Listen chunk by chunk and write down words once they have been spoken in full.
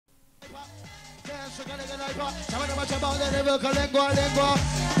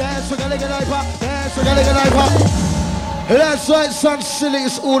That's right, Suncity.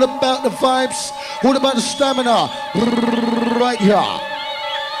 It's all about the vibes, all about the stamina. Right here.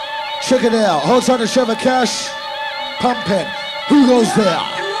 Check it out. Hold on to Trevor Cash. Pumping. Who goes there?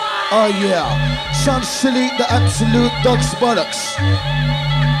 Oh yeah. Suncity, the absolute dog's buttocks.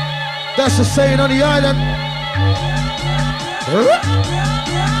 That's the saying on the island.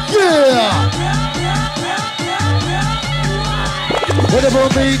 Yeah. With the boom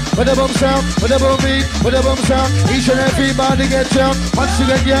beat, with the boom sound, with the boom beat, with the boom sound. Each and everybody get down. Once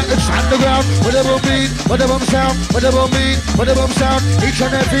again, yeah, it's underground. With the boom beat, with the boom sound, with the boom beat, with the boom sound. Each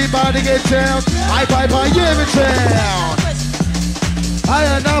and everybody get down. Bye, yeah, me town.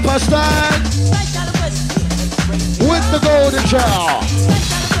 Ayia Napa stand with the golden child.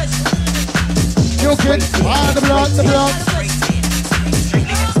 You can find the block, the block.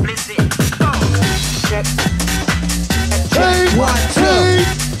 Hey, hey,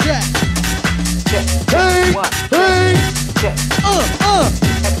 check. Hey, hey,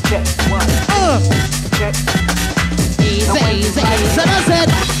 Easy, that's it.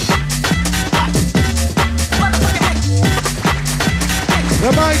 The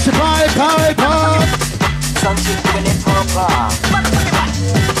mic's a pipe. Suncity doing it proper.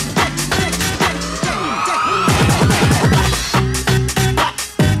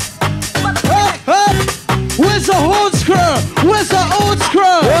 Where's the old screw? Where's the old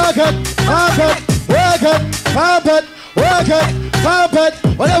screw? Work it, pump it.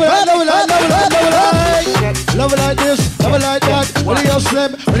 Whatever, love it like this, love it like that. When you're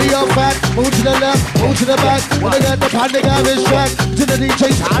slim, when you're fat, move to the left, move to the back. When I get the panic of his track, to the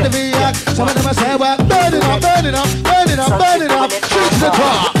DJ's how to react. Some of them I say, well, burn it up, shoot to the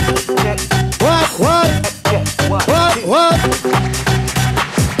top. What?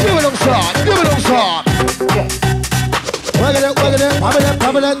 Give it up shot. Work it,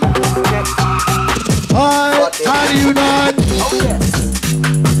 pump it. Alright, how do you not?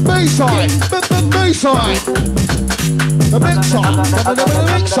 Baseline. The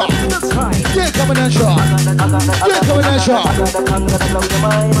mixer. Yeah, coming and shot.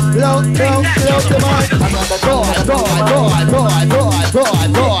 Blow the mind. Boy.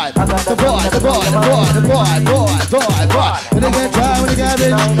 We're gonna get down with the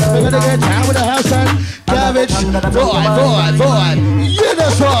garbage. We're gonna get down with the house and garbage. Boy. Yeah,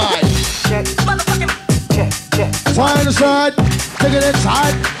 that's right. Side to side, take it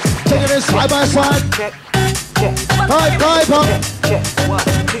in side by side. Pipe. 1,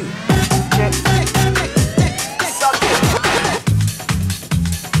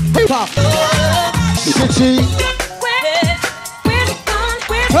 2, City.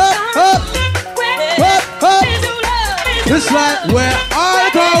 It's like we're all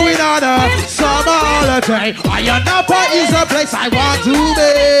going on a summer holiday. Ayia Napa is the place I want to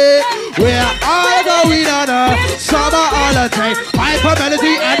be. We're all going on a summer holiday. Hyper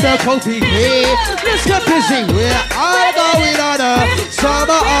Melody and the Kofi. Let's get busy. We're all going on a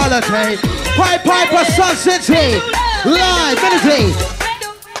summer holiday. Piper Suncity. Live Melody.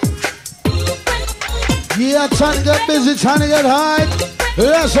 Yeah, trying to get busy, trying to get high.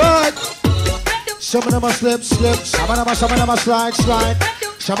 That's right. Some of them are slip. Some of them are slide. Some of them are slip.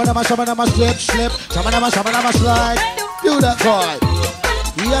 Some of them are slide. Do that boy.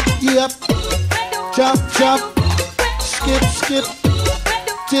 Yep. Jump. Skip.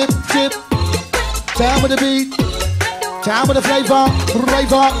 Tip. Down with the beat. Down with the flavor.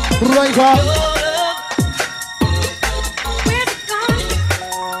 Raver.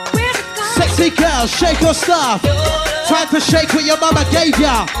 Sexy girl, shake your stuff. Time to shake what your mama gave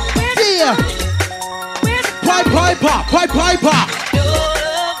ya. Yeah. Piper.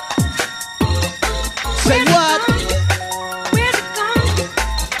 Say what?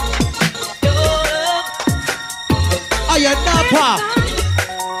 Ayia Napa.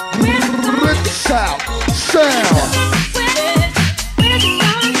 Sound.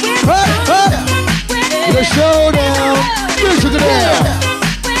 The showdown. Listen to that.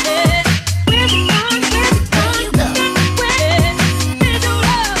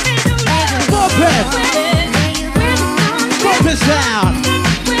 Bump it down.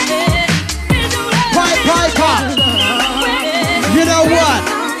 Piper. You know what?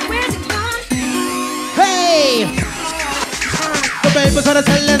 Hey! The babies on the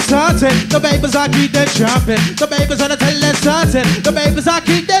tail and starting. The babies I keep them jumping. The babies on the tail and starting. The babies I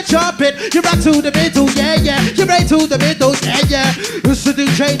keep them jumping. You rock to the middle, yeah. You right to the middle, yeah. It's the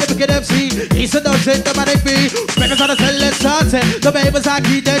DJ DJ, the wicked MC. He's a nose in the manic beat. Speakers on the tell, let's start it. The babies, I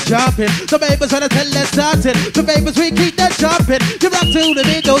keep that jumping. The babies on the tell, let's start it. The babies, we keep that jumping. Give up to the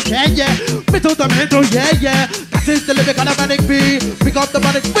middle, yeah. Middle to middle, yeah. That is the lyric on the manic beat. Pick up the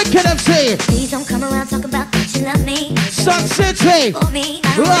manic wicked MC. Please don't come around talking about that you love me. Suncity. For me,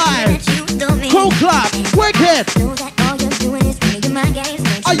 I don't Live. that you do me. Cool Club. Wicked. Know that all you're doing is playing my games.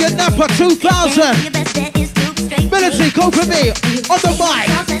 Ayia Napa 2000. Your best bet is to straight Military, go for me. On the mic.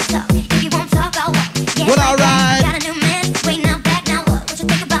 If you won't talk, I'll walk. Yeah, Well, alright. got a new man, waiting out back. Now what you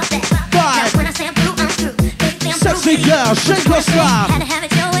think about that? Right. Now when I say I'm through, I'm through. Basically, I'm Sexy through. girl, shake your style. Had to have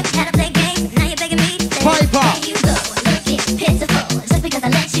it your way, had to play games. Now you're begging me to stay. Piper. There you go, looking pitiful. Just because I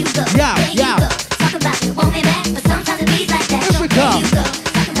let you go. Yeah, There yeah. you go. Talk about you want me back, but sometimes it be like that. Here we There go. you go.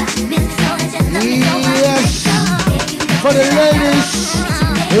 Talk about business, so it's just nothing so much. Yes. There you go. For the ladies,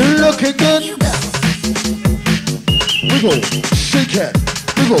 looking good. Wiggle, shake it.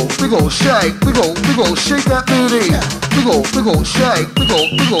 Wiggle, shake. Wiggle, shake that booty. Wiggle, shake.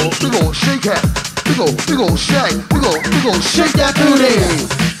 Wiggle, shake it. Wiggle, shake. Wiggle, shake that booty.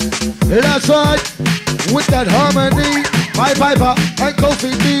 That's right. With that harmony, my Piper and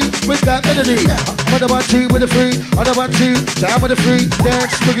Kofi B with that melody. On the 1 2 with the free, on the 1 2 down with the free,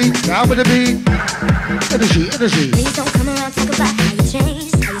 dance boogie down with the beat. Energy. Please don't come around talk about how you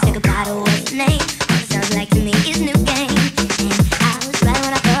changed. How you say goodbye to what's your name. All it sounds like to me is new game. And I was right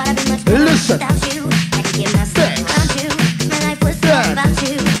when I thought I'd be much better Listen. without you. I could get myself around you. My life was all about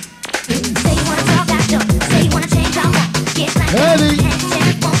you. Say you wanna talk, I don't. Say you wanna change, I won't. Get like Heavy.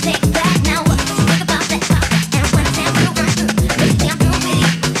 and won't take back. Now what you think about that? And when I say I'm through, I'm through. Basically, I'm through with you.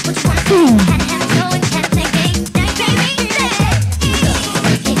 What you wanna do? Had to have it your way, had to play games. Now you pay me.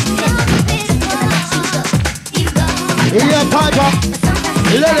 Yeah, Piper,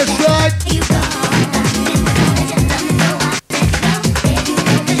 let it slide.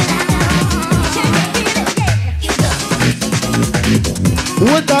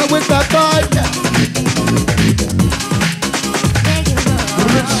 With that vibe.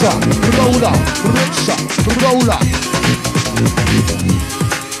 Rinse up, roll up.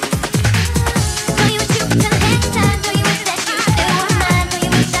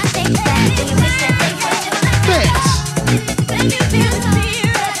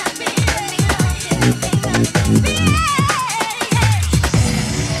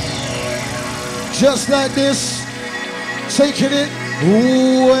 Just like this, taking it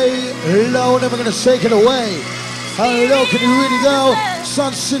way low, then we're gonna take it away. How low can you really go?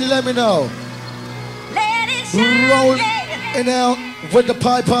 Suncity, let me know. Roll it out with the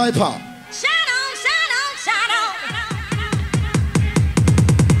Piper.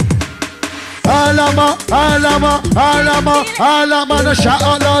 Alama, the shout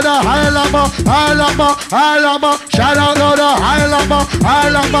out loader, Alama, shout out loader, Alama,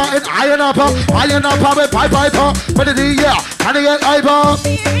 and Ayia Napa with Piper, but the yeah, can you get Iber?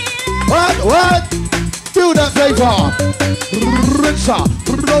 What? Do that flavor. Rinsa,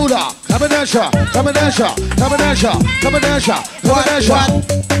 roller,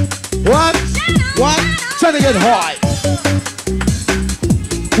 What? Trying to get high.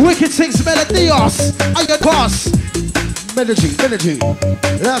 Wicked Six Melodios. Ayia Boss. Melody.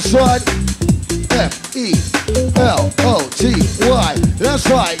 That's right. F-E-L-O-T-Y. That's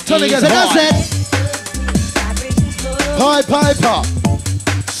right. Trying to get high. Piper.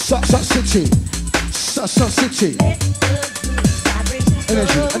 Suncity.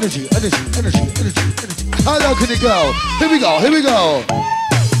 Energy. How low can it go? Here we go.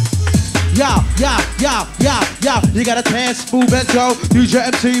 Yeah. You gotta dance, move and go. Use your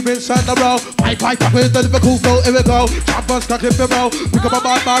MC inside the row. Pipe with the cool flow. Here we go. Choppers got hip and roll. Pick up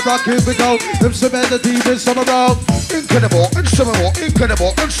my rock. Here we go. Lips and melody in summer row. Incredible,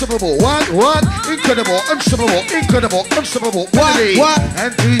 unstoppable. What? Incredible, unstoppable. What?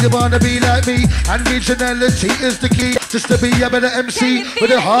 And do you wanna be like me? And regionality is the key. Just to be a better MC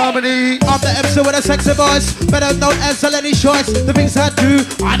with a harmony. I'm the MC with a sexy voice, better known as a Lenny Choice. The things I do,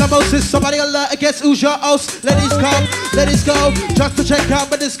 I'm the most is somebody alert against who's your host. Ladies come, ladies go, just to check out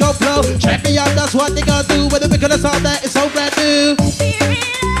when this go flow. Check me out, that's what they gonna do. When the wicked is out there, it's so brand new.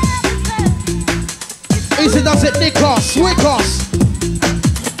 Easy does it, Nikos, Wickos.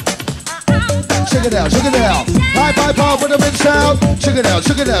 Check it out. High Piper with a rinse sound. Check it out.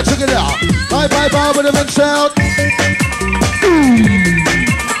 High Piper with a rinse sound.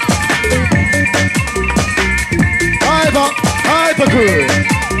 Hyper good.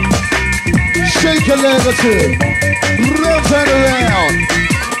 Shake your leg or two. Turn around.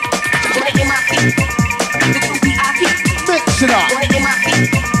 Mix it up.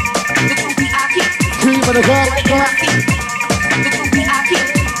 Cream of the cup.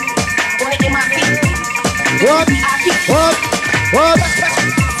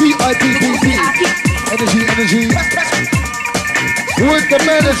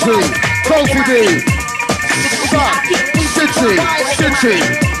 Suncity, Kofi B, Suncity, City.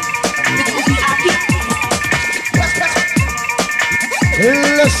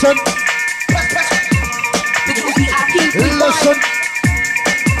 Listen. Listen.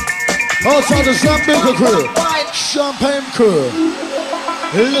 Outside the Zambica crew, Champagne crew.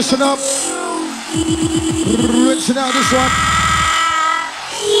 Listen up. Rinsing out this one.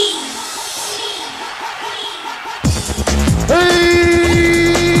 Hey!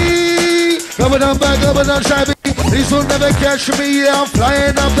 Coming on back, coming on shabby. These will never catch me. Yeah, I'm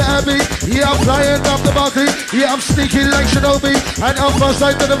flying up the Abbey. Yeah, I'm flying up the Buckley. Yeah, I'm sneaky like Shinobi. And I'm fast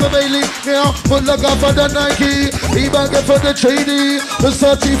like the Bailey. Yeah, but look up for the Nike. Even get for the Cheney. The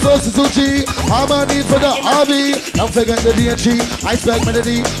 31st Suzuki. I'm a need for the hobby. Don't forget the D&G. I spec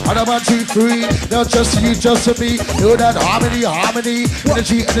melody. And I'm on 2-3. Now just you, just for me. Do that harmony, harmony.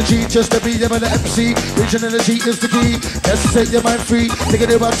 Energy, energy. Just to be there the MC. Vision energy is the key. Let's set your mind free. Take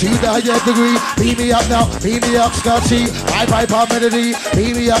it about to the higher degree. Beam me up now. Beam me up. Scotchy, high pop melody,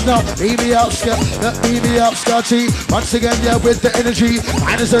 beam me up now, beam me up, Scotchy. Once again, yeah, with the energy.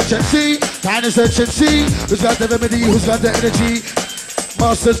 Time is urgency, time is urgency. Who's got the remedy? Who's got the energy?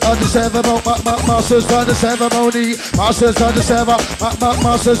 Masters on the ceremony, masters on the ceremony, masters on the ceremony,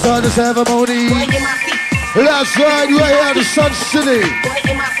 masters on the ceremony. That's right, we're here at the Suncity.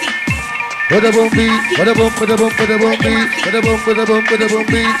 With a boom beat, with a boom, with a boom, with a boom beat, with a boom, with a boom, with a boom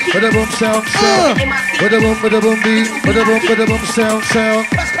beat, with a boom sound, with a boom beat, with a boom sound.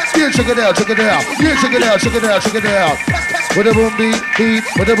 Yeah, check it out, check it out. Yeah, check it out, check it out, check it out. With a boom beat,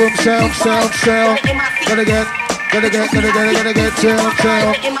 with a boom sound. Gotta get, sound.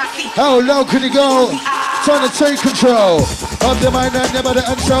 How low can you go? Trying to take control of your mind and your body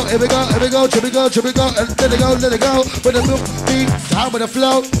and soul. Here we go, and let it go. With a boom beat, down with the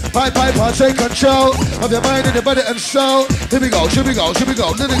flow. Pipe, take control of your mind and your body and soul. Here we go, let it go.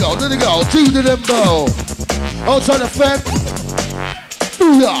 To the limbo. Outside effect.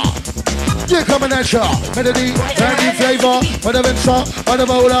 Booyah. Yeah, coming at ya. Melody, candy flavor. Whatever it's up,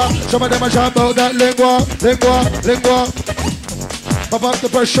 whatever ola. Some of them are sharp about that lingua. Pop up the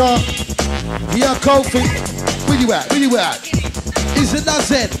pressure. Yeah, Kofi. Where you at? Is it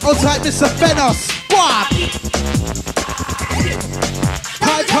nothing? Outside Mr. Venos. What?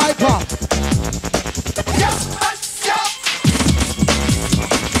 Piper.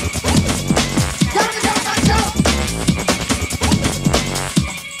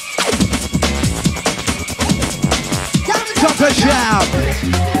 Jump and shout.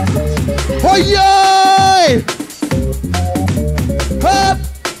 Oh, yay! Up.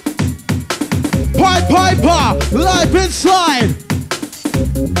 Piper, live inside.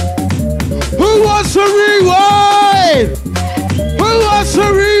 Who wants to rewind?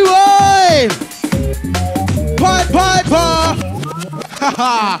 Piper.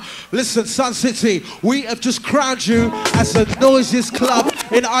 Listen, Suncity, we have just crowned you as the noisiest club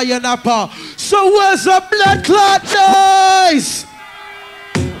in Ayia, Napa. So where's the blood clot noise?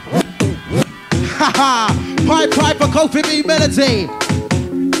 Piper, Kofi B melody.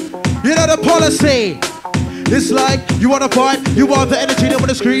 You know the policy. It's like, you wanna fight, you want the energy, they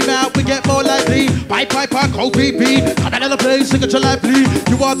wanna scream out, we get more lively. Piper, Kofi B, come out of the place, sing it your lively.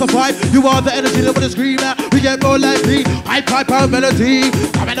 You want the fight, you want the energy, they wanna scream out, we get more lively. Piper melody,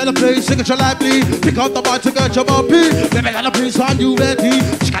 come out of the place, sing it your lively. Pick up the mic to get your bumpy. Live out of the place, are you ready?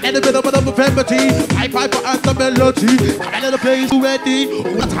 She got in the middle of the family. Piper and the melody, come out of the place, you ready?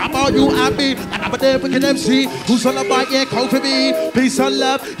 What about you and me? And I'm a there with an MC. Who's on the mic, yeah, Kofi B. Peace and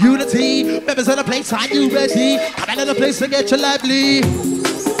love, unity. Members of the place, are you ready? Come out of the place to get you lively.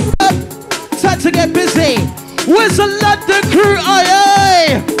 Time to get busy. Where's the London crew,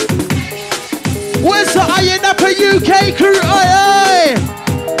 Ayia? Where's the Ayia Napa UK crew, Ayia?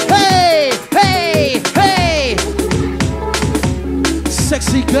 Hey!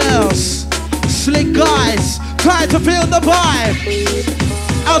 Sexy girls, slick guys, trying to feel the vibe.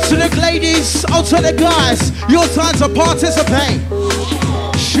 Out to the ladies, out to the guys, your time to participate.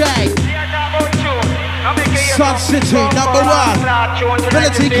 Shake. Suncity, number 1.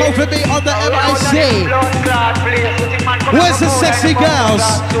 Ability Kofi B on the MIC. Where's the sexy girls?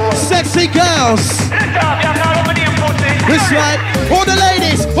 Sexy girls. It's right. All the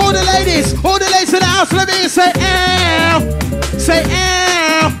ladies in the house, let me say ow. Say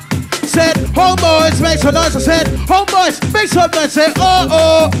ow. Said homeboys, make some noise. I said homeboys, make some noise. Say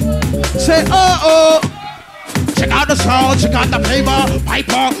oh. Say oh. Check out the sound, check out the flavor.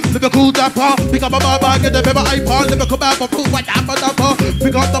 Piper, live a cool dapper. Pick up a baba, get the baby iPod. Live a come out for food, white apple dapper.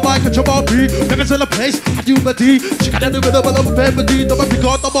 Pick up the mic and jump on beat. Never in the place, I do my D. She got in the middle of the family. Don't pick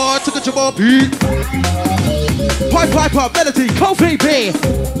up the mic to get jump on beat. Pipe up, melody, Kofi B.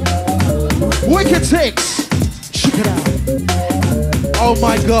 Wicked Six. Check it out. Oh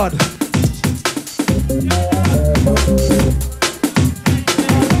my God.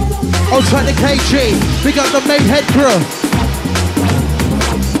 Oh, turn the KG. We got the main head crew.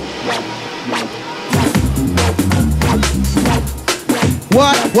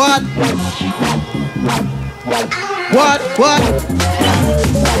 What?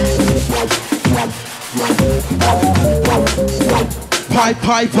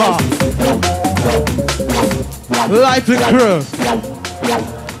 Piper. Live the crew.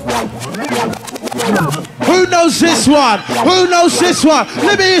 Who knows this one? Who knows this one?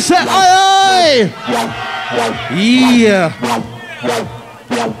 Let me say, aye. Yeah.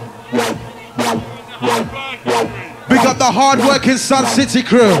 We got the hard-working Suncity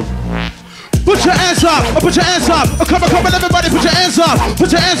crew. Put your hands up, put your hands up. Come on, everybody, put your hands up. Put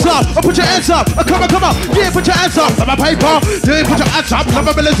your hands up, put your hands up. Come on. Yeah, put your hands up. Come on, paper. Yeah, put your hands up. Come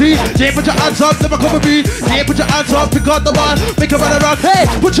on, melody. Yeah, put your hands up. Never come with me. Yeah, put your hands up. Pick up the one. Make a run around. Hey,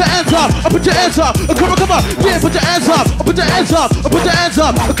 put your hands up. Put your hands up. Come on. Yeah, put your hands up. Put your hands up. Put your hands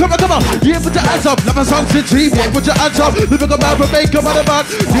up. Come on. Yeah, put your hands up. Never Suncity. Yeah, put your hands up. Living about, make a run around.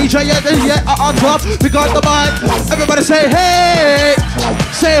 DJ, yeah, on top. Pick up the mic. Everybody say hey.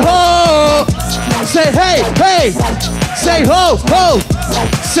 Say ho. Say hey, say ho,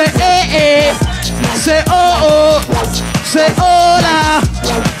 say say say hola,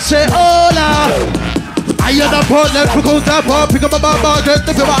 say hola. Ayia, Napa, let's go Napa. Pick up my mama, get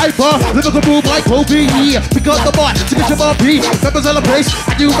the Ayia. Let me go move like Kofi. Pick up the mic to get your monkey. Members of the place,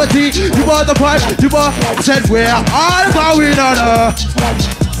 I do my tea. You are the pipe, you are. I said where I'm going on.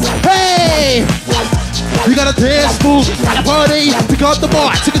 Hey. We got a dance move, got a party. We got the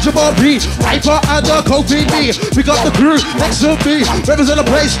bar, to get your ball beat. Piper and the Kofi B. We got the crew next to me. Represent the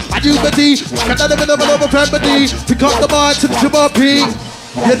place, I do the D. Got the middle of a family. We got the bar, to get your ball beat.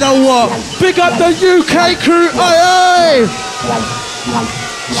 You know what? Big up the UK crew, aye.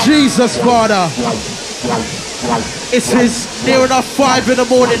 Jesus, Father. It is near enough 5 in the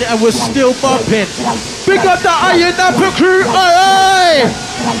morning and we're still bumping. Big up the Ayia Napa crew, aye.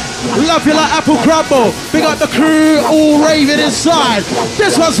 Love you like apple crumble. Big up the crew, all raving inside.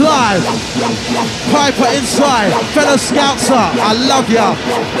 This one's live. Piper inside. Fellow Scoutser, I love ya.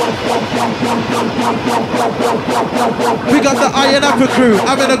 Big up the Ayia Napa crew,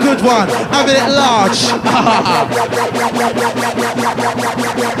 having a good one, having it large.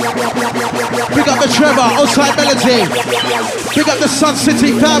 Big up the Trevor, outside melody. Big up the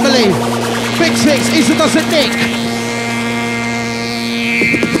Suncity family. Big Six, Easter doesn't nick.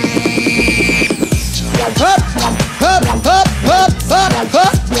 Up.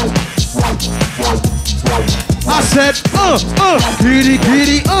 I said,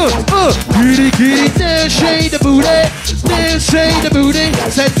 giddy, then shade the booty,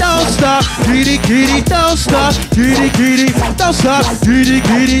 said don't stop, giddy, don't stop, giddy, don't stop, giddy,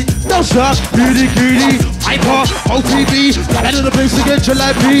 don't stop, giddy. Hyper, OPB, come out of the place to get your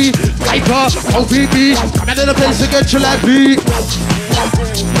life beat. Hyper, OPB, come out of the place to get your life beat.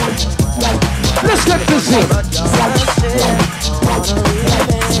 Let's get busy.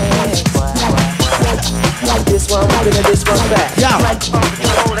 This one, we're gonna this one back. Yeah.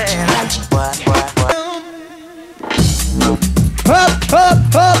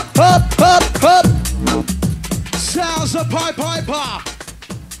 Up. Sounds of Piper.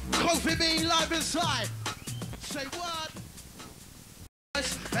 Kofi being live inside. Say what?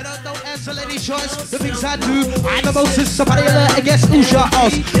 I don't know answer lady choice. The things I do, I'm the most somebody alert against Usha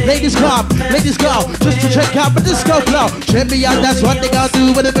us. Ladies come, ladies go, just to check out the disco flow. Check me out, that's one thing I'll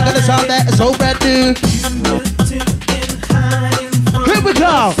do. When it's gonna sound that it's so brand new. Here we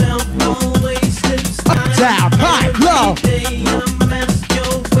go. Up, down, high, low.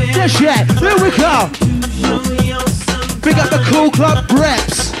 This shit, here we go. Big up the cool club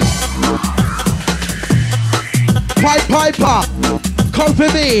reps. Piper, Kofi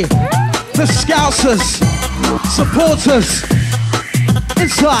B, the Scousers, supporters,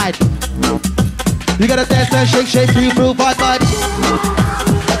 inside. You gotta dance, shake, feel, vibe.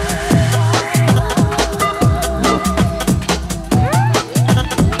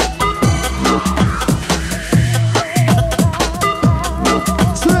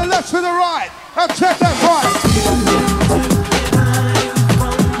 To the left, to the right, and check that right.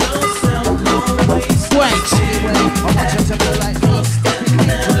 Wait.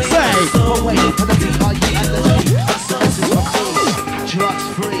 Drugs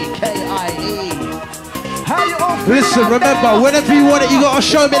free, K-I-E. How you all Listen, remember, whenever you want it, you gotta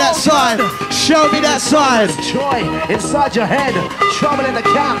show me that sign. Show me that sign. Joy inside your head, trouble in the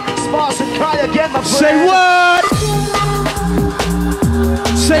camp, sparks and cry again, my friend. Say what?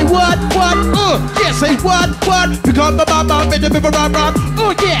 Say what? Yeah, say what? Because the mama made the river run.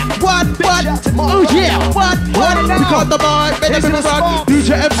 Oh yeah, what? Oh yeah, what? Because the boy made the river run.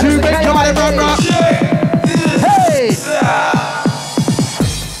 DJ M2 make the money run. Hey!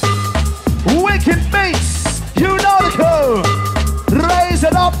 Wicked beats, you know the code. Raise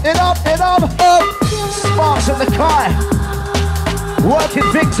it up, up. Sparks in the car, working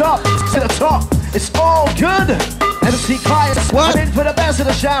things up to the top. It's all good. MC Kai is in for the best of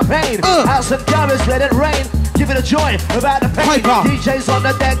the champagne. House and garage, let it rain. Give it a joy about the pain. DJs on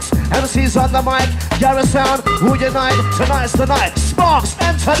the decks, MCs on the mic. Garage sound, who unite? Tonight's the night. Sparks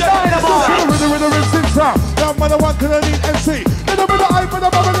and Dynamite. Rhythm is sound. Number the one to the lead MC. Little bit of eye for the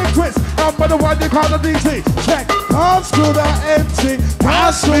bubbling twist. Number the one you call the DC. Check. Pass to the MC.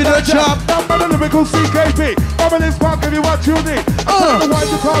 Pass me the job. Number the lyrical CKP. Bubbling spark, give you what you need. Number the one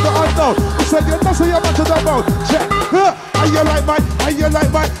you call the unknown. You said you're not so you're not to the mode. Check. How you like mine? How you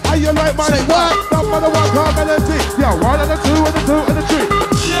like mine? How you like mine? Say what? Number the one call melody. Yeah, 1 and a 2 and a 2 and a 3.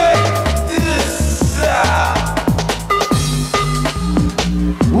 Check this out.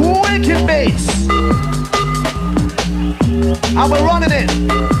 Wicked bass. And we're running it.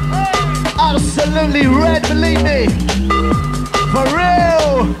 Absolutely red, believe me. For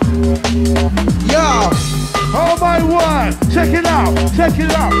real. Yeah. Oh my word, check it out.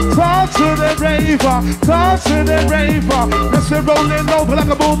 Talk to the raver. Let's be rolling over like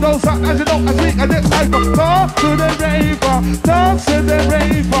a bulldozer. As you know, as we and this type of talk to the raver.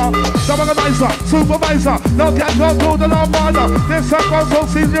 Supervisor, no can go to the Lombardo. This is also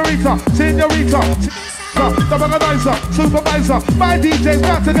senorita. Supervisor, my DJ's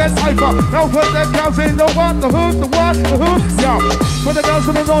got to get hyper. Now for the girls in the what, the hood, yeah. For the girls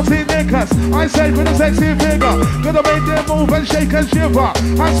in the naughty knickers, I say for the sexy figure, gonna make them move and shake and shiver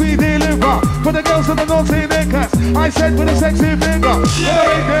as we deliver. For the girls in the naughty knickers, I said for the sexy figure, gonna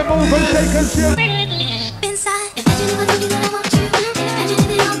make them move and shake and shiver.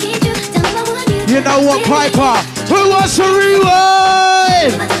 You know what, Piper? Who wants to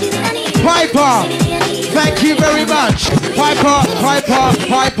rewind? Piper, thank you very much. Piper,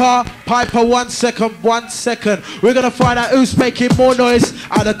 1 second. We're gonna find out who's making more noise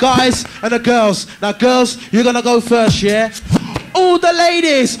out of the guys and the girls. Now girls, you're gonna go first, yeah? All the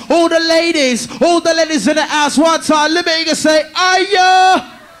ladies in the house, one time, let me say Ayia.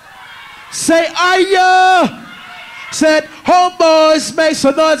 Say Ayia. Said, homeboys, make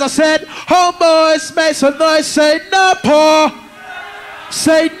some noise. I said, homeboys, make some noise. Say Napa.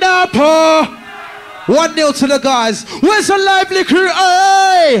 Say Napa. 1-0 to the guys. Where's the lively crew?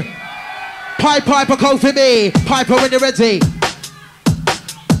 Hey! Piper, Kofi me. Piper, when you're ready.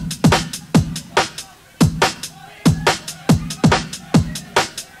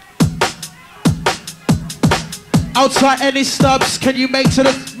 Outside any stubs, can you make your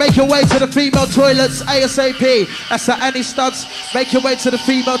way to the female toilets ASAP? That's the any stubs. Make your way to the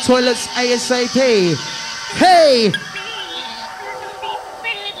female toilets ASAP. Hey!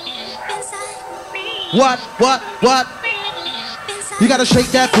 What? You gotta shake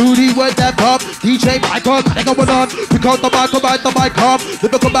that booty with that pump. DJ Michael, I go on. Because the mic come.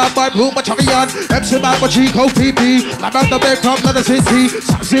 Lyrical man, my room, my champion. MC man, my G, Kofi B. I'm out the big pump, let us hit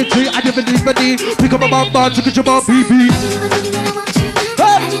Suncity, I never need money. Pick up a man, to get your mom, BB.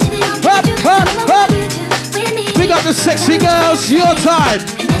 Up. Pick up the sexy girls, your time.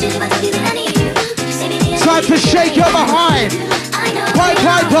 Time to shake your behind.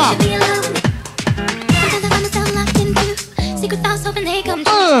 Piper. Secret thoughts hoping they come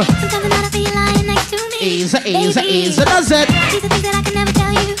true. Sometimes I feel lying next to me. Easy, does it? These are things that I can never tell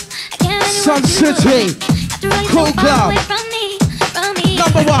you. I can't really Suncity, cool club,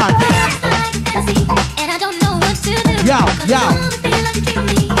 number 1. And I don't know what to do. Yo.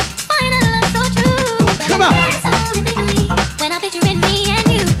 Come on. When I picture in me and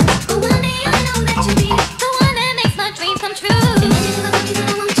you, but one day I know that you'll be the one that makes my dreams come true.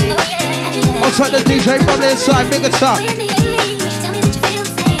 Outside the DJ from the inside, big guitar.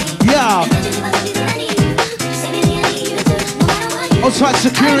 Yeah. Outside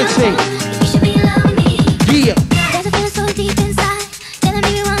security. Yeah.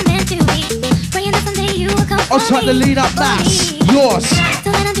 Outside the lead up mass. Yours.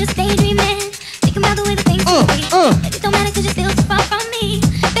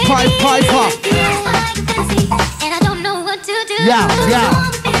 Piper. Yeah.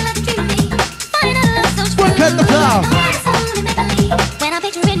 Work at the floor.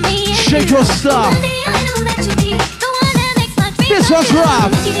 Shake your stuff. This was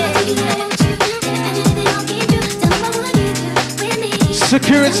rough.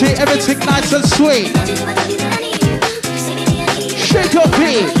 Security, everything nice and sweet. Shake your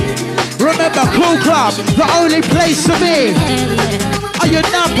feet. Remember, Cool Club, the only place to be. Ayia,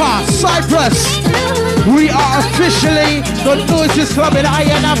 Napa, Cyprus. We are officially the noisiest club in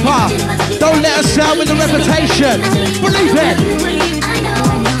Ayia, Napa. Don't let us down with the reputation. Believe it.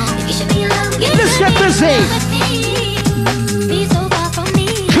 Let's get busy.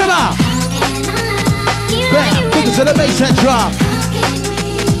 Come on. Better, put it to the bass and drum.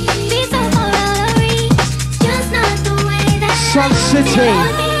 Suncity,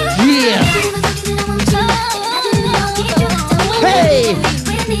 yeah. Hey.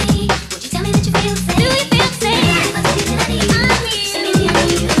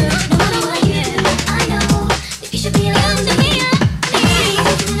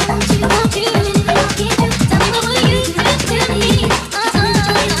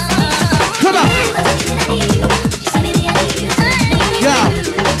 Come on. Yeah.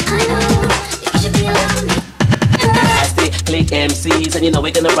 MCs, and you know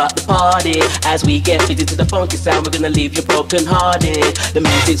we're gonna rock the party. As we get fitted to the funky sound, we're gonna leave you broken hearted. The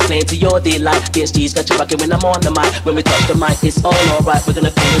music's playing to your delight. PSG's got you rocking when I'm on the mic. When we touch the mic, it's all alright. We're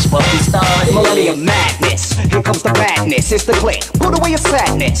gonna finish what we started. Millennium madness, here comes the madness. It's the click, put away your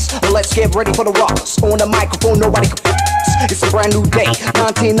sadness. Let's get ready for the rockers. On the microphone, nobody can f***. It's a brand new day,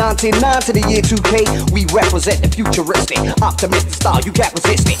 1999 to the year 2K. We represent the futuristic, optimistic style, you can't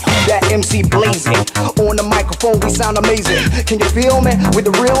resist it. That MC blazing, on the microphone we sound amazing. Can you feel me with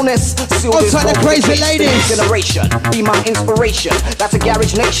the realness? Outside the crazy ladies. Generation, be my inspiration. That's a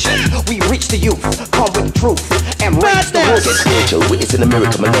garage nation. We reach the youth, come with the truth and raise the roof. Get spiritual, witnessing a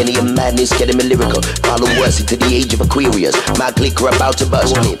miracle. Millennium madness, getting me lyrical. Follow us into the age of Aquarius. My clicker about to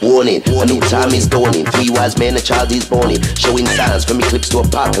bust. Warning, a new time is dawning. 3 wise men, a child is born in. Showing signs from eclipse to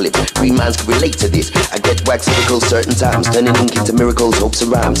apocalypse. 3 minds can relate to this. I get wax circles certain times, turning ink into miracles, hopes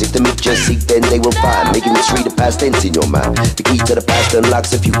and rhymes. If the meek just seek, then they will find. Making the street a past tense in your mind. The key to the past unlocks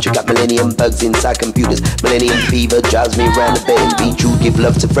the future. Got millennium bugs inside computers. Millennium fever drives me around the bend. Be true, give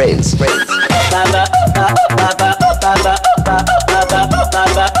love to friends.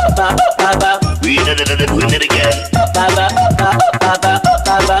 We did it again.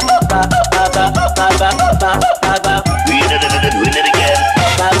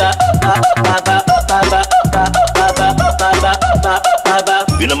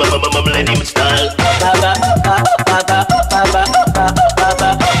 You know my millennium style.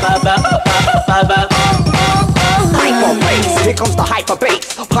 Hyper bass, here comes the hyper bass.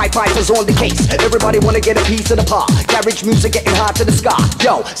 Pipe Piper's on the case. Everybody wanna get a piece of the pie. Garage music getting high to the sky.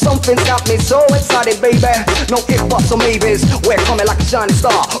 Yo, something's got me so excited, baby. No ifs, buts, or maybes. We're coming like a shining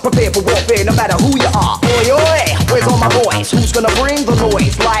star. Prepare for warfare, no matter who you are. Oi, oi, where's all my boys? Who's gonna bring the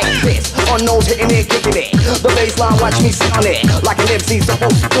noise like this? Unknowns hitting it, kicking it. The bassline, watch me sound it like an MC's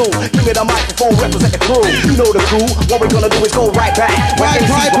supposed to do. Give me the microphone, represent the crew. You know the crew. What we're gonna do is go right back. Right,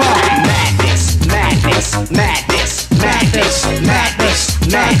 madness, madness, madness, madness, madness,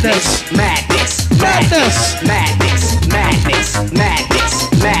 madness, madness, madness, madness, madness, madness,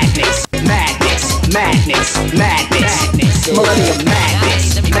 madness, madness, madness, madness, millennium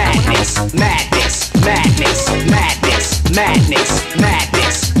madness, madness, madness, madness, madness, madness,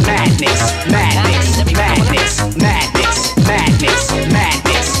 madness, madness, madness, madness, madness, madness,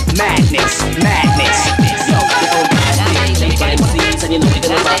 madness, madness, madness. MCs, and you know we're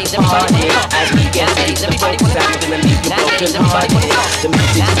gonna rock the party. As we get ready to focus out, we're gonna leave you broken hearted. The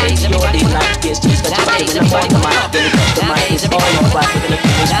music's playing to your delight. PSG's got you rocking when I'm on the mic. When we touch the mic, it's all alright. We're gonna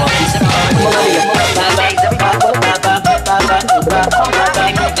finish what we started.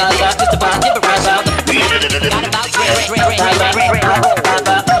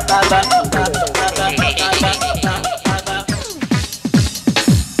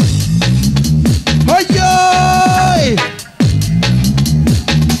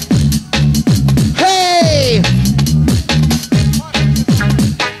 Hey!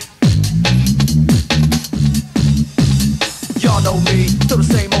 Y'all know me, still the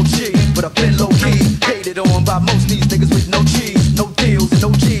same OG, but I've been low-key. Hated on by most these niggas with no cheese, no deals and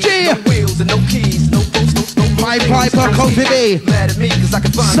no G's, no wheels and no keys, no boats, no Pipe Piper, Kofi, mad at me cause I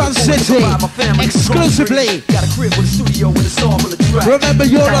can find Suncity, exclusively. Got a crib with a studio with a song full of tracks. Remember,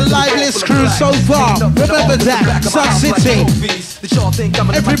 you're the liveliest crew so far. Remember that, Suncity.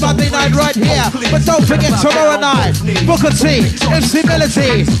 Every night right here. But don't forget tomorrow night, Booker T, MC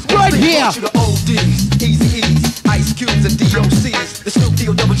Melody, right here. Easy E's, Ice Cubes and DOCs, the Snoop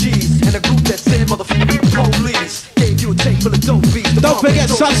D-O-double-G's, and a group that said motherfucking police. Gave you a tape full of dope beats. Don't forget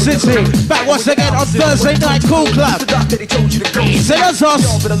Suncity. Back once again on Thursday night, Cool Club. Easy as us.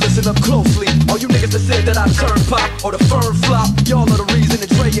 Y'all better listen up closely. All you niggas that said that I turn pop or the firm flop, y'all are the reason that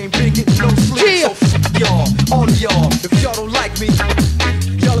Dre ain't been getting no sleep. So f y'all, all of y'all. If y'all don't like me,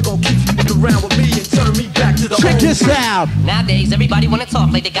 y'all are gonna keep around with me and turn me back to the Check this out. Nowadays, everybody wanna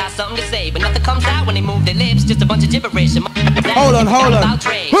talk like they got something to say, but nothing comes out when they move their lips. Just a bunch of gibberish. Hold on.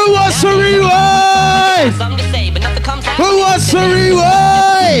 Who wants to rewind? Something to say, but nothing comes out. Who wants to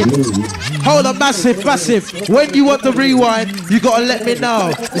rewind? Hold on, massive. When you want the rewind, you gotta let me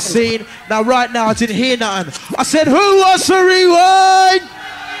know. The scene. Now, right now, I didn't hear nothing. I said, who wants to rewind?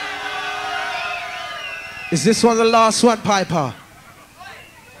 Is this one the last one, Piper?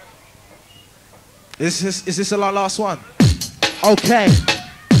 Is this the last one? Okay.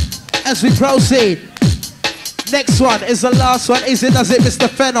 As we proceed, next one is the last one. Is it? Does it, Mr.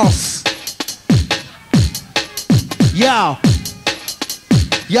 Fenos? Yo.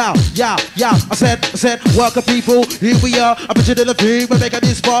 I said, welcome people, here we are. I'm pitching in the thing, we're making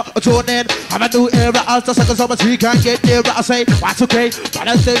this far, a tune in. I'm a new era, after seconds, so much we can't get nearer. I say, what's okay, but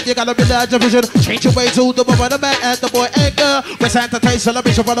I think you gotta be large vision. Change your way to the woman, the man, and the boy, and girl. We're entertain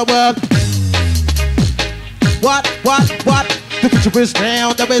celebration for the world. What? The future is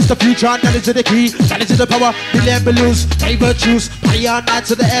now, there is the future, knowledge is the key, knowledge is the power, million balloons, paper juice, party all night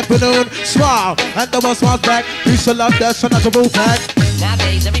to the afternoon, smile, and the one smiles back, peace and love, that's another move back.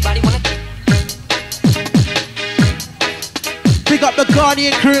 Nowadays, everybody wanna. Big up the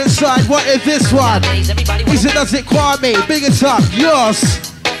Guardian crew inside, what is this one? Nowadays, everybody wanna. Is it, does it Kwame? Big it up, yours.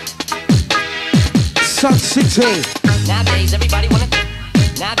 Suncity. Nowadays, everybody wanna.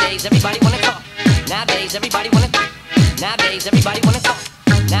 Nowadays, everybody wanna talk. Nowadays, everybody wanna. Nowadays, everybody wanna talk.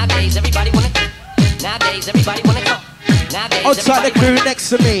 Nowadays, everybody wanna. Nowadays, everybody wanna talk. Nowadays, Outside the crew next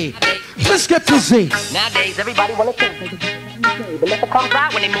to me. Let's get busy. Nowadays, everybody wanna talk. But nothing comes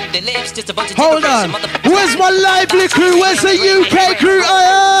out when they move their lips. Just a bunch of. Hold on. Where's my lively crew? Where's the UK crew?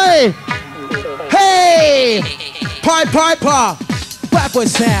 Aye. Hey. Piper. Bad boy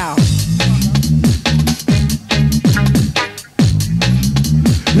sound.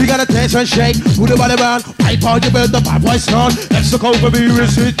 You gotta dance and shake, move the body round. Pipe on, you build the bad boy sound. Let's look over me, we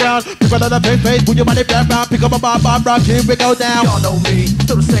sit down. People on the page, put your money back round. Pick up a bomb, rock, here we go down. Y'all know me,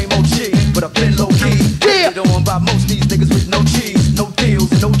 still the same OG, but I've been low key. Yeah. Get on by most these niggas with no cheese, no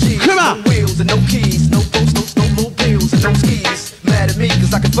deals and no G's. Come on. No wheels and no keys, no boats, no mobiles and no skis. Mad at me,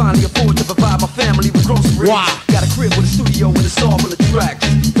 cause I can finally afford to provide my family with groceries. Wow. Got a crib with a studio and a saw full of tracks.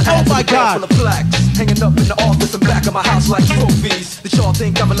 Oh my God. Full of plaques, hanging up in the office and back of my house like trophies. That y'all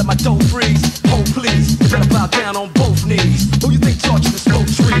think I'ma let my dough freeze? Oh please, you better bow down on both knees. Who you think taught you to smoke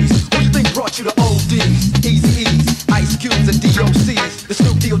trees? Who you think brought you to ODs? Easy E's, Ice Cubes and DOCs. The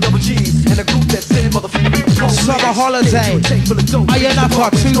Snoop D-O-double-G's and a group that said motherfucking Summer holiday. Ayia, Napa,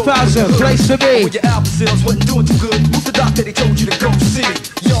 2000, place to be. When your album sales wasn't doing too good, who's the doc that he told you to go see?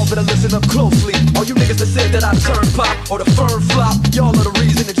 Y'all better listen up closely. All you niggas that said that I turn pop or the firm flop, y'all are the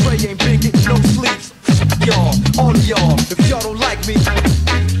reason that Dre ain't been getting no sleeps. Y'all, all of y'all, if y'all don't like me,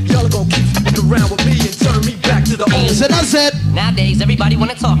 y'all are gonna keep around with me and turn me back to the old. So that's it. Nowadays, everybody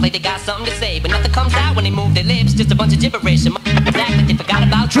wanna talk like they got something to say, but nothing comes out when they move their lips. Just a bunch of gibberish. Act like they forgot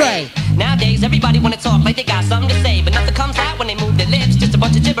about Dre. Nowadays, everybody wanna talk like they got something to say, but nothing comes out when they move their lips. Just a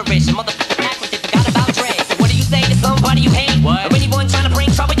bunch of gibberish. Motherfuckers act like they forgot about Dre. So what do you say to somebody you hate? What? Or anyone trying to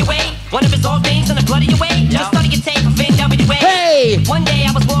bring trouble your way? One of his old things on the blood of your way? Just started your tape of NWA. Hey! One day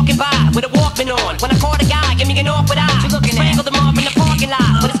I was walking by with a Walkman on. When I caught a guy, give me an awkward eye. You looking at? Strangled him off in the parking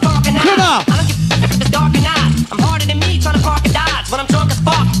lot with his dark and Come on! I don't give a f*** if it's dark or not. I'm harder than me trying to park a Dodge when I'm drunk as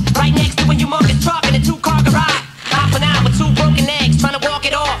fuck. Right next to a humongous truck in a two-car garage. Hopping out with two broken legs trying to walk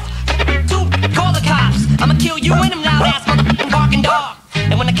it off. Call the cops. I'ma kill you and them loud-ass motherfucking barking dog.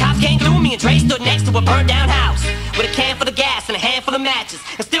 And when the cops came through, me and Dre stood next to a burnt-down house with a can full of gas and a handful of matches,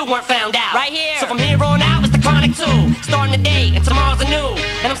 and still weren't found out. Right here. So from here on out, it's the chronic 2. Starting the day, and tomorrow's a new.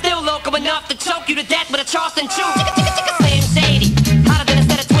 And I'm still local enough to choke you to death with a Charleston chew. Slim Shady, hotter than a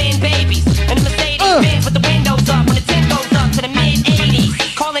set of twin babies. And the Mercedes Benz with the windows up when the temp goes up to the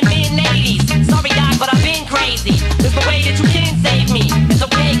mid-80s. Calling men ladies. Sorry, Doc, but I've been crazy. There's no way that you can save me. It's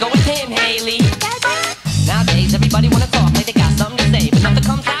okay, go with him, Haley. Nowadays, everybody wanna talk like they got something to say, but nothing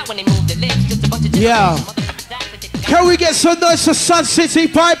comes out when they move their lips. Just a bunch of Yeah. Can we get some noise for Suncity,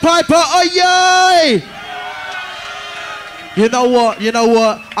 Piper? Oh, yay! You know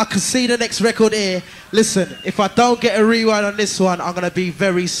what? I can see the next record here. Listen, if I don't get a rewind on this one, I'm gonna be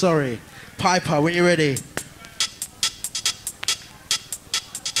very sorry. Piper, when you're ready.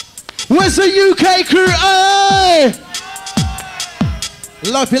 Where's the UK crew? Hey!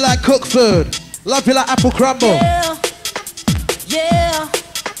 Love you like cooked food. Love you like apple crumble. Yeah.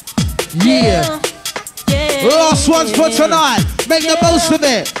 Last one's for tonight. Make the most of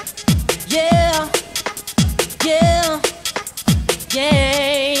it. Yeah.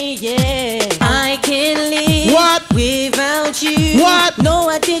 I can't live without you. What? No,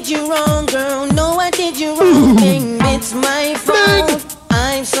 I did you wrong, girl. No, I did you wrong. It's my fault.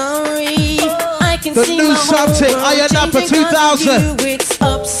 I'm sorry. I can The see new my whole Suncity, world Ayia, Napa, changing 'cause of 2000. you. It's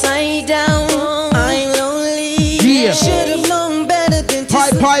upside down. I'm lonely. Yeah. Should have known better than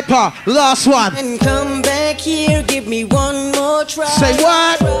to Piper, last one. and come back here. Give me one more try. Say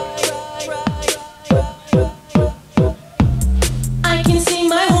what? I can see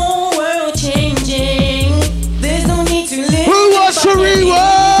my whole world changing. There's no need to live. Who wants to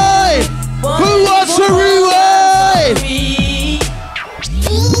rewind? Who wants to rewind?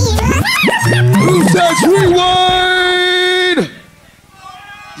 Who says rewind?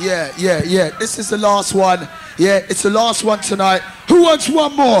 Yeah. This is the last one. Yeah, it's the last one tonight. Who wants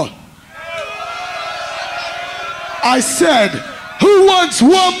one more? I said, who wants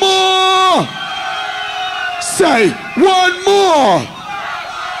one more? Say one more.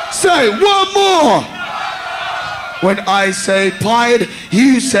 Say one more. When I say pied,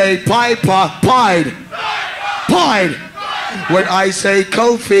 you say piper, pied. Pied. When I say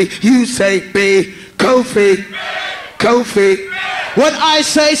Kofi, you say B, Kofi. Kofi. When I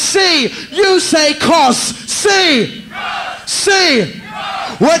say C, you say cos. C. C.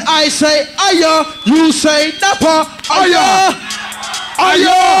 When I say Ayia, you say Napa. Ayia.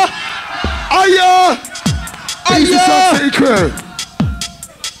 Ayia. Ayia. He's the Ayia. Suncity crew.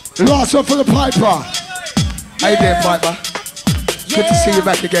 The last one for the Piper. How you doing, Piper? Good to see you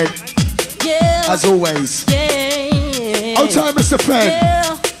back again. As always. Old time, Mr. Fenn.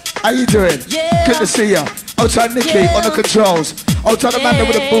 How you doing? Good to see you. Old time, Nikki on the controls. Old time, the man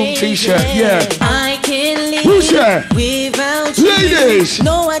with a boom t-shirt. Yeah. I can't live Who's there? without you. Ladies.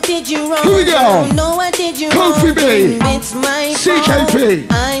 No, I did you wrong. Here we go. No, I did you Kofi wrong. B. It's my CKP.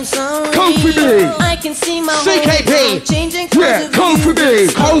 fault. I'm sorry. Kofi B. I can see my CKP. whole world changing. Yeah, Kofi B.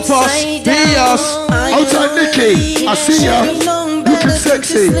 Kotos, Dios. Old time, Nikki. I see ya. Looking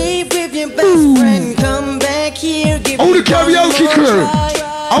sexy. All the karaoke crew.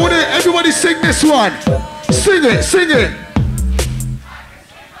 I want everybody sing this one. Sing it, sing it.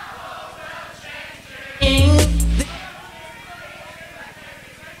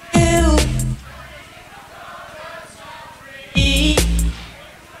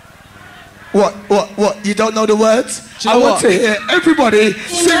 What? You don't know the words? I want to hear everybody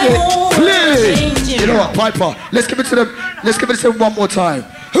sing it clearly. You know what, Piper? Let's give it to them. Let's give it to them one more time.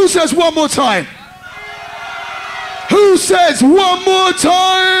 Who says one more time? Who says one more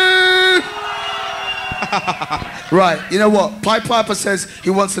time? Right, you know what? Piper says he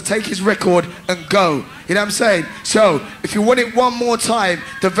wants to take his record and go. You know what I'm saying? So, if you want it one more time,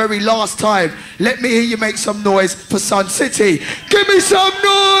 the very last time, let me hear you make some noise for Suncity. Give me some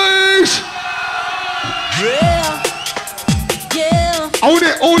noise! I want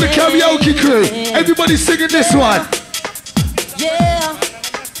it all the karaoke crew. Everybody singing this one.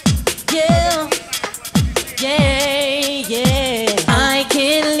 I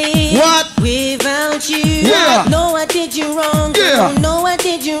can't live without you. Yeah. No, I did you wrong. Yeah. No, I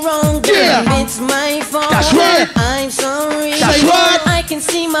did you wrong. Yeah. It's my fault. That's right. I'm sorry. That's right. I can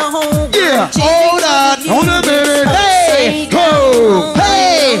see my whole world Yeah. changing Hold on. because of Hold you. on a minute. Hey. Ho!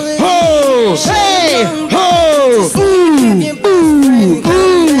 Hey. Ho! Hey. Ho! Ooh! Bling. Bling!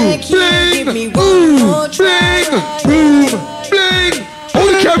 Ooh! Bling! Boom! Bling! All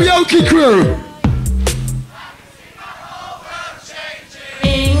the karaoke crew.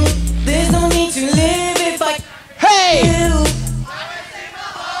 There's no need to live if I Hey.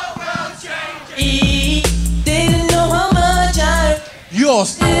 didn't know how much I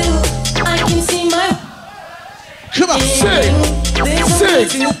Yours. do. I can see my Come on. Sing! Sing!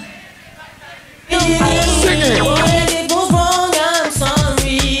 Sing it! What I did was wrong, I'm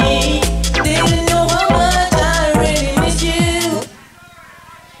sorry. Didn't know how much I really miss you.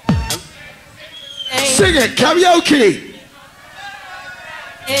 Sing it! Karaoke!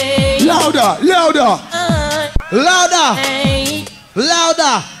 Louder! Louder! Louder.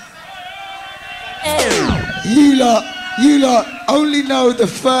 Louder. You lot only know the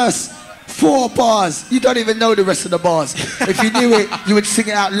first 4 bars. You don't even know the rest of the bars. If you knew it, you would sing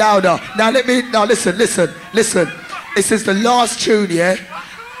it out louder. Now listen. This is the last tune, yeah?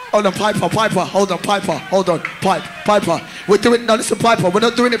 Hold on, Piper. Hold on, Piper. We're doing, now listen, Piper, we're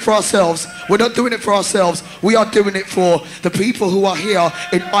not doing it for ourselves. We are doing it for the people who are here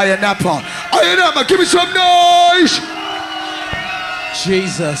in Ayia, Napa. Ayia, Napa, give me some noise!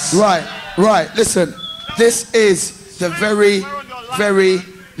 Jesus. Right, listen. This is the very very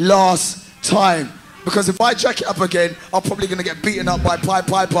last time. Because if I jack it up again, I'm probably going to get beaten up by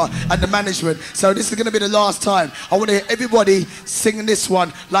Piper and the management. So this is going to be the last time. I want to hear everybody singing this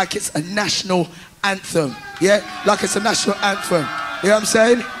one like it's a national anthem. Yeah? Like it's a national anthem. You know what I'm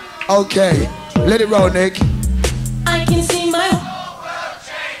saying? Okay. Let it roll, Nick. I can see my whole world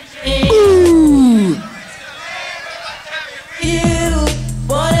changing. Ooh. You,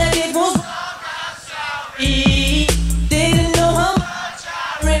 what I did was didn't know how much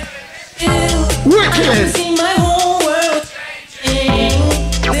I really do. I can see my whole world changing.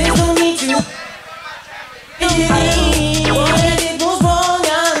 There's no need to. What I did was wrong,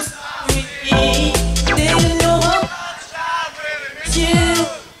 I'm sorry. Didn't know how much I really miss you.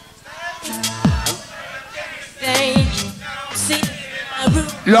 See my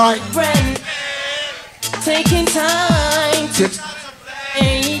root friend taking time to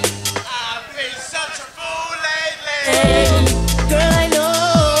play. I've been such a fool lately. Girl, I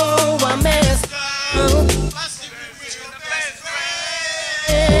know I messed up.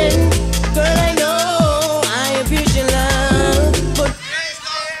 Girl, I know I abused your love, but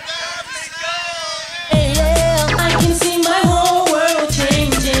yeah, I can see my whole world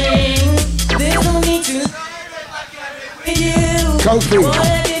changing. There's no need to you. Kofi. What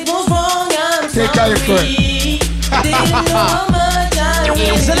I did was wrong, I'm sorry. Take care for it. Didn't know how much I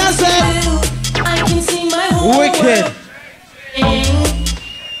really So that's it. do. I can see my whole Wicked. world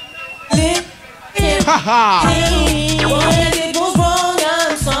Haha. what I did was wrong,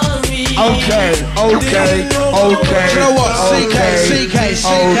 I'm sorry. Okay. You know what?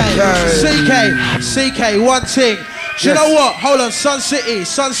 CK, one thing. Do you know what? Hold on, Suncity.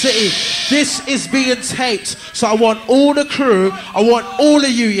 This is being taped, so I want all the crew, I want all of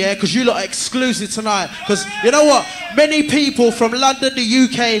you, yeah, because you lot are exclusive tonight. Because you know what? Many people from London, the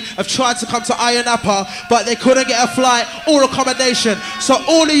UK, have tried to come to Ayia Napa, but they couldn't get a flight or accommodation. So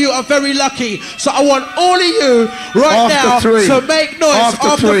all of you are very lucky. So I want all of you right now to make noise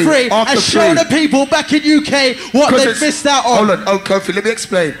after three and show the people back in UK what they've missed out on. Hold on, Kofi, let me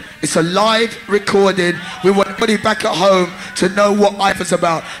explain. It's a live recording. We want everybody back at home to know what life is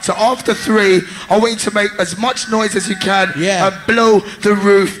about. So after three, I want you to make as much noise as you can and blow the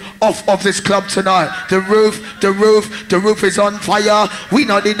roof off of this club tonight. The roof is on fire. We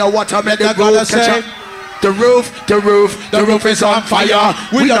not know what I meant to go catch up. The roof is on fire.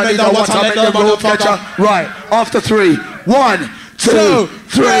 We don't know what I meant to go catch up. Right, after three. 1, 2,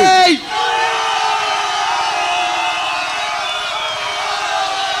 3.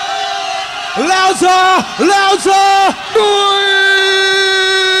 Louder! Noise!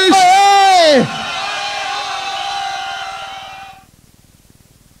 Hey!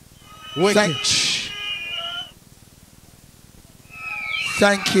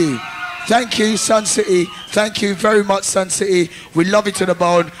 Thank you, Suncity. Thank you very much, Suncity. We love you to the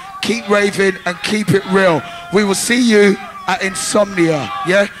bone. Keep raving and keep it real. We will see you at Insomnia.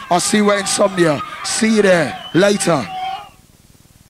 Yeah, I'll see you at Insomnia. See you there later.